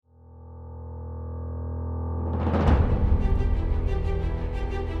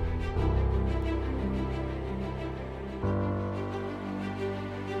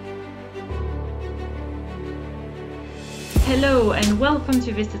Hello and welcome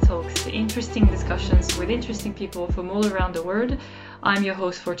to Vista Talks, interesting discussions with interesting people from all around the world. I'm your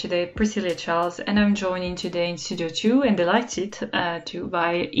host for today, Priscilla Charles, and I'm joining today in Studio 2 and delighted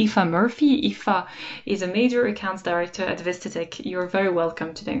by Aoife Murphy. Aoife is a major accounts director at Vistatech. You're very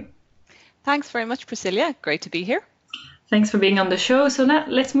welcome today. Thanks very much, Priscilla. Great to be here. Thanks for being on the show. So now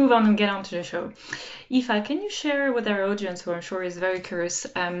let's move on and get on to the show. Aoife, can you share with our audience, who I'm sure is very curious,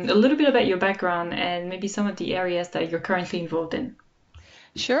 a little bit about your background and maybe some of the areas that you're currently involved in?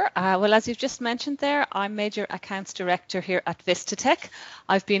 Sure. Well, as you've just mentioned there, I'm Major Accounts Director here at Vistatech.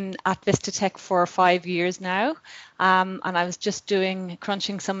 I've been at Vistatech for 5 years now, and I was just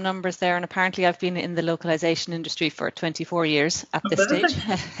crunching some numbers there, and apparently I've been in the localization industry for 24 years at this stage.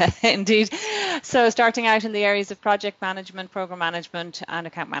 Indeed. So starting out in the areas of project management, program management, and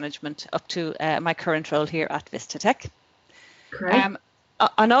account management up to my current role here at Vistatech. Great.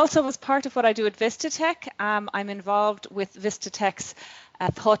 And also as part of what I do at Vistatech, I'm involved with Vistatech's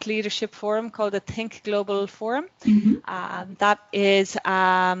thought leadership forum called the Think Global Forum. Mm-hmm. That is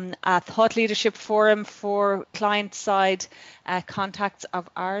a thought leadership forum for client-side contacts of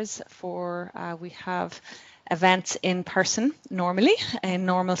ours. We have events in person normally in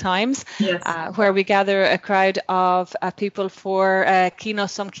normal times, yes. Where we gather a crowd of people for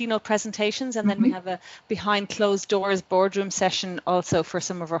some keynote presentations, and then we have a behind closed doors boardroom session also for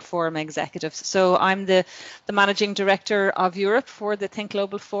some of our forum executives. So I'm the managing director of Europe for the Think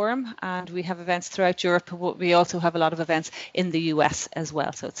Global Forum, and we have events throughout Europe. We also have a lot of events in the US as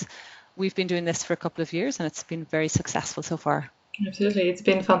well. So we've been doing this for a couple of years, and it's been very successful so far. Absolutely, it's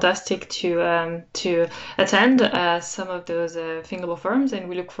been fantastic to attend some of those Think Global forums, and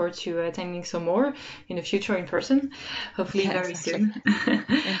we look forward to attending some more in the future in person, hopefully very soon.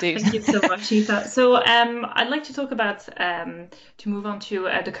 Indeed. Thank you so much, Aoife. So I'd like to talk about to move on to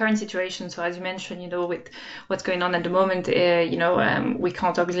the current situation. So as you mentioned, with what's going on at the moment, we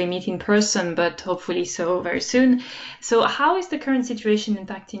can't obviously meet in person, but hopefully so very soon. So how is the current situation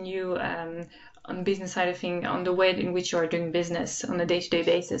impacting you? On the business side of things, on the way in which you are doing business on a day-to-day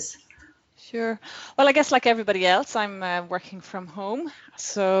basis? Sure. Well, I guess like everybody else, I'm working from home.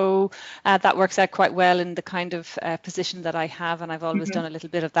 So that works out quite well in the kind of position that I have, and I've always done a little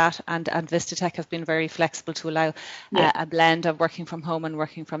bit of that. And Vistatech have been very flexible to allow a blend of working from home and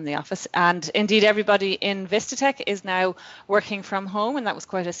working from the office. And indeed, everybody in Vistatech is now working from home, and that was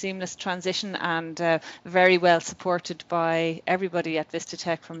quite a seamless transition and very well supported by everybody at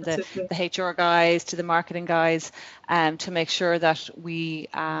Vistatech, from the HR guys to the marketing guys, to make sure that we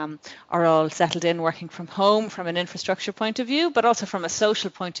are all settled in working from home from an infrastructure point of view, but also from a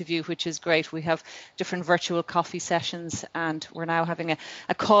social point of view, which is great. We have different virtual coffee sessions, and we're now having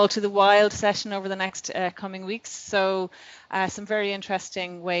a call to the wild session over the next coming weeks. So some very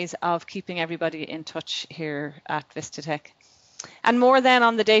interesting ways of keeping everybody in touch here at Vistatech. And more then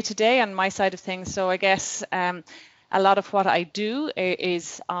on the day-to-day on my side of things. So I guess a lot of what I do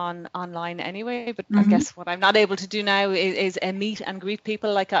is online anyway, but I guess what I'm not able to do now is meet and greet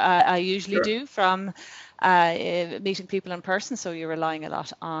people like I usually do, from meeting people in person. So you're relying a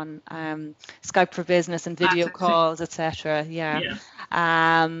lot on Skype for Business and video calls, etc.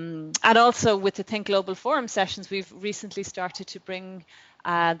 And also with the Think Global Forum sessions, we've recently started to bring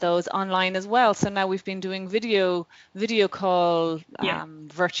those online as well. So now we've been doing video call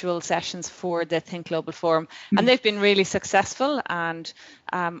virtual sessions for the Think Global Forum, and they've been really successful, and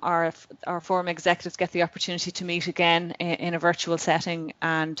our forum executives get the opportunity to meet again in a virtual setting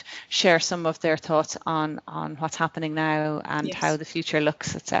and share some of their thoughts on what's happening now and how the future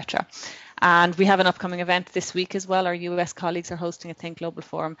looks, etc. And we have an upcoming event this week as well. Our US colleagues are hosting a Think Global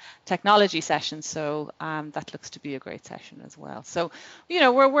Forum technology session, so that looks to be a great session as well. So,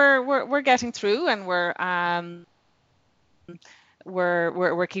 we're getting through, and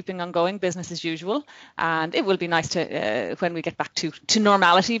we're keeping on going, business as usual. And it will be nice to when we get back to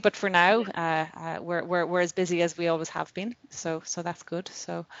normality. But for now, we're as busy as we always have been. So that's good.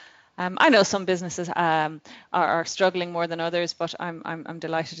 So. I know some businesses are struggling more than others, but I'm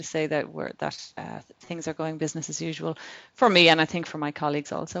delighted to say that things are going business as usual for me, and I think for my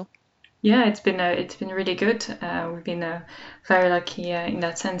colleagues also. Yeah, it's been really good. We've been very lucky in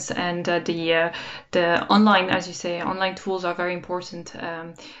that sense, and the online, as you say, online tools are very important.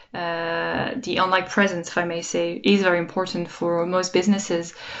 The online presence, if I may say, is very important for most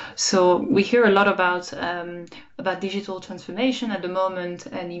businesses. So we hear a lot about digital transformation at the moment,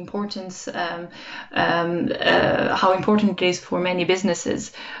 and the importance, how important it is for many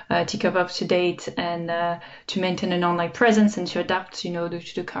businesses to keep up to date and to maintain an online presence and to adapt, to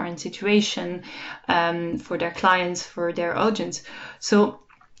the current situation for their clients, for their audience. So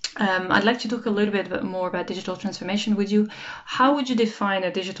I'd like to talk a little bit more about digital transformation with you. How would you define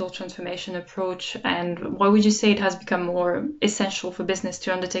a digital transformation approach, and why would you say it has become more essential for business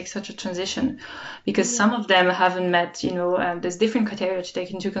to undertake such a transition? Because some of them haven't met, there's different criteria to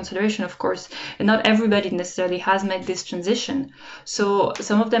take into consideration, of course, and not everybody necessarily has met this transition. So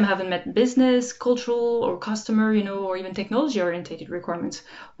some of them haven't met business, cultural, or customer, or even technology-oriented requirements.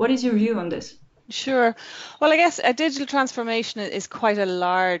 What is your view on this? Sure. Well, I guess a digital transformation is quite a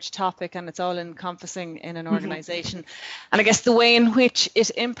large topic and it's all encompassing in an organization. And I guess the way in which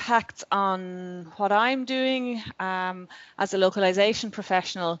it impacts on what I'm doing as a localization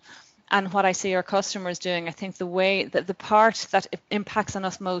professional and what I see our customers doing, I think the way that the part that it impacts on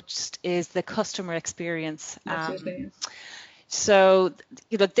us most is the customer experience. So,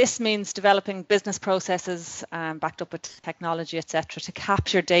 this means developing business processes backed up with technology, etc., to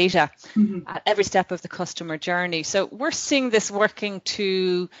capture data at every step of the customer journey. So we're seeing this working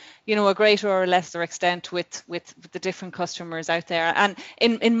to, a greater or lesser extent with the different customers out there. And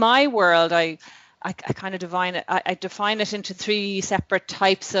in my world, I kind of define it into three separate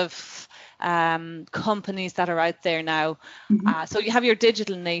types of companies that are out there now. So you have your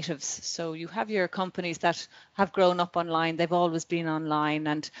digital natives. So you have your companies that have grown up online. They've always been online,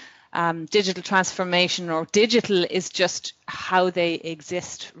 and digital transformation or digital is just how they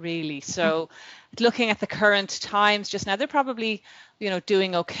exist, really. So looking at the current times just now, they're probably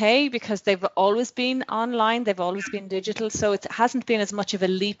doing okay because they've always been online. They've always been digital. So it hasn't been as much of a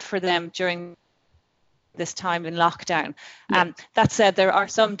leap for them during this time in lockdown. That said, there are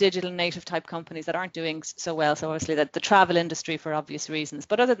some digital native type companies that aren't doing so well. So obviously the travel industry for obvious reasons.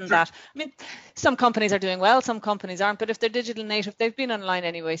 But other than that, I mean, some companies are doing well, some companies aren't. But if they're digital native, they've been online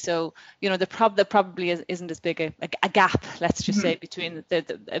anyway. So, there probably isn't as big a gap, let's just say, between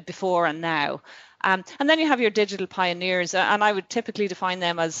the before and now. And then you have your digital pioneers, and I would typically define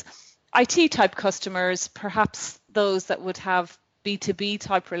them as IT type customers, perhaps those that would have B2B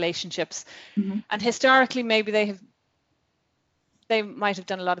type relationships, and historically maybe they might have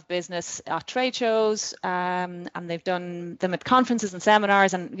done a lot of business at trade shows, and they've done them at conferences and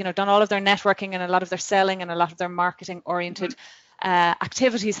seminars, and done all of their networking and a lot of their selling and a lot of their marketing oriented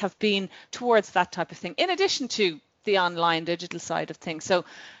activities have been towards that type of thing, in addition to the online digital side of things. So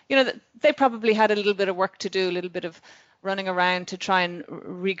they probably had a little bit of work to do, a little bit of running around to try and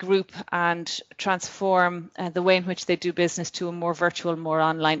regroup and transform the way in which they do business to a more virtual, more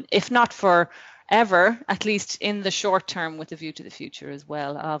online, if not forever, at least in the short term, with a view to the future as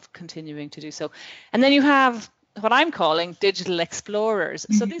well of continuing to do so. And then you have what I'm calling digital explorers.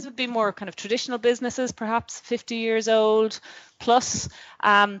 So these would be more kind of traditional businesses, perhaps 50 years old plus.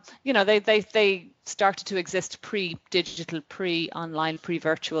 They started to exist pre-digital, pre-online,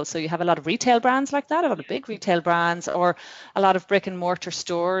 pre-virtual. So you have a lot of retail brands like that, a lot of big retail brands, or a lot of brick and mortar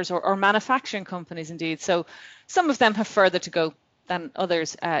stores, or manufacturing companies indeed. So some of them have further to go than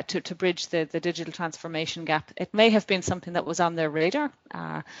others to bridge the digital transformation gap. It may have been something that was on their radar,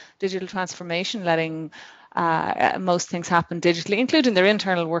 digital transformation, letting most things happen digitally, including their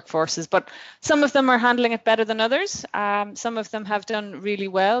internal workforces. But some of them are handling it better than others. Some of them have done really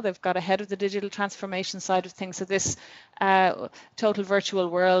well. They've got ahead of the digital transformation side of things. So this total virtual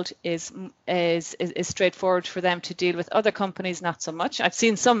world is straightforward for them to deal with. Other companies, not so much. I've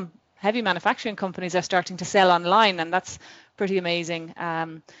seen some heavy manufacturing companies are starting to sell online, and that's pretty amazing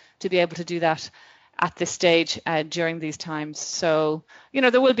to be able to do that at this stage during these times. So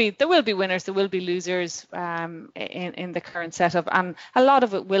there will be winners, there will be losers in the current setup, and a lot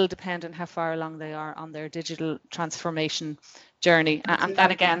of it will depend on how far along they are on their digital transformation journey. And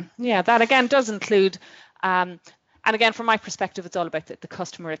that again does include and again, from my perspective, it's all about the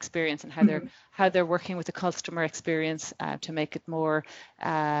customer experience and how they're working with the customer experience to make it more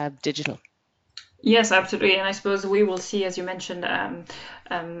digital. Yes, absolutely. And I suppose we will see, as you mentioned,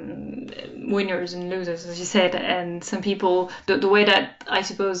 winners and losers, as you said, and some people, the way that I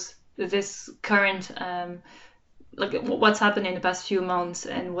suppose this current like what's happened in the past few months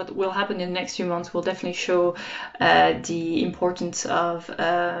and what will happen in the next few months will definitely show the importance of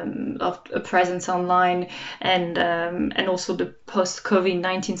a presence online and also the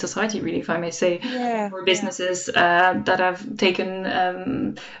post-COVID-19 society, really, if I may say, for businesses that have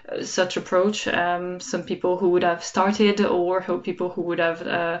taken such approach. Some people who would have started, or people who would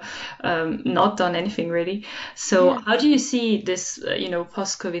have not done anything really. So how do you see this,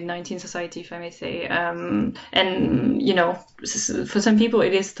 post-COVID-19 society, if I may say, and for some people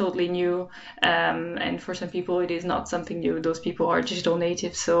it is totally new, and for some people it is not something new. Those people are digital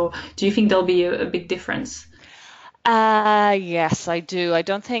natives. So do you think there'll be a big difference? Yes, I do. I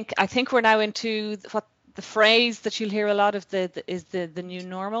think we're now into what the phrase that you'll hear a lot of is the new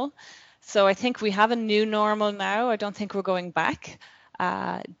normal. So I think we have a new normal now. I don't think we're going back.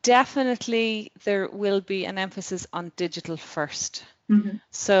 Definitely there will be an emphasis on digital first. Mm-hmm.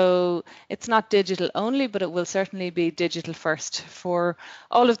 So it's not digital only, but it will certainly be digital first for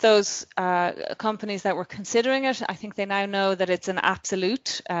all of those companies that were considering it. I think they now know that it's an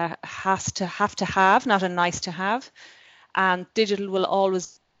absolute, have to have, not a nice to have. And digital will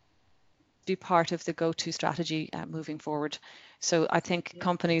always be part of the go-to strategy moving forward. So I think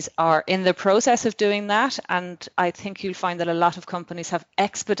companies are in the process of doing that, and I think you'll find that a lot of companies have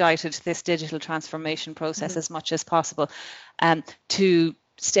expedited this digital transformation process as much as possible to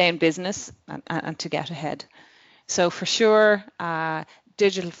stay in business and to get ahead. So for sure,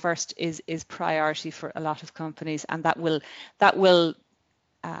 digital first is priority for a lot of companies, and that will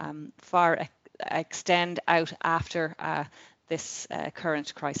far extend out after this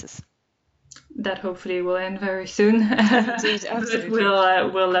current crisis. That hopefully will end very soon. Indeed, absolutely.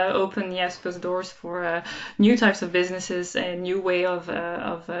 But will open, yes, those doors for new types of businesses, a new way of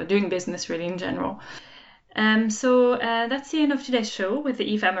doing business, really, in general. So that's the end of today's show with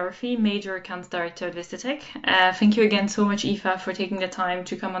Aoife Murphy, Major Accounts Director at VistaTech. Thank you again so much, Aoife, for taking the time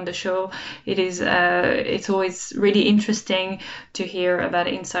to come on the show. It's always really interesting to hear about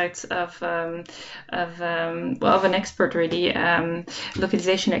insights of an expert, really,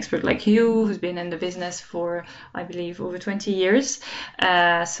 localization expert like you, who's been in the business for, I believe, over 20 years.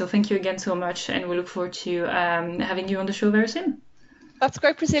 So thank you again so much, and we look forward to having you on the show very soon. That's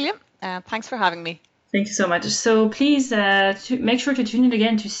great, Priscilla. Thanks for having me. Thank you so much. So please make sure to tune in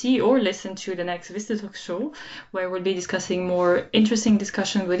again to see or listen to the next VistaTalk show, where we'll be discussing more interesting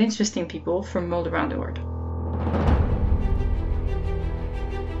discussions with interesting people from all around the world.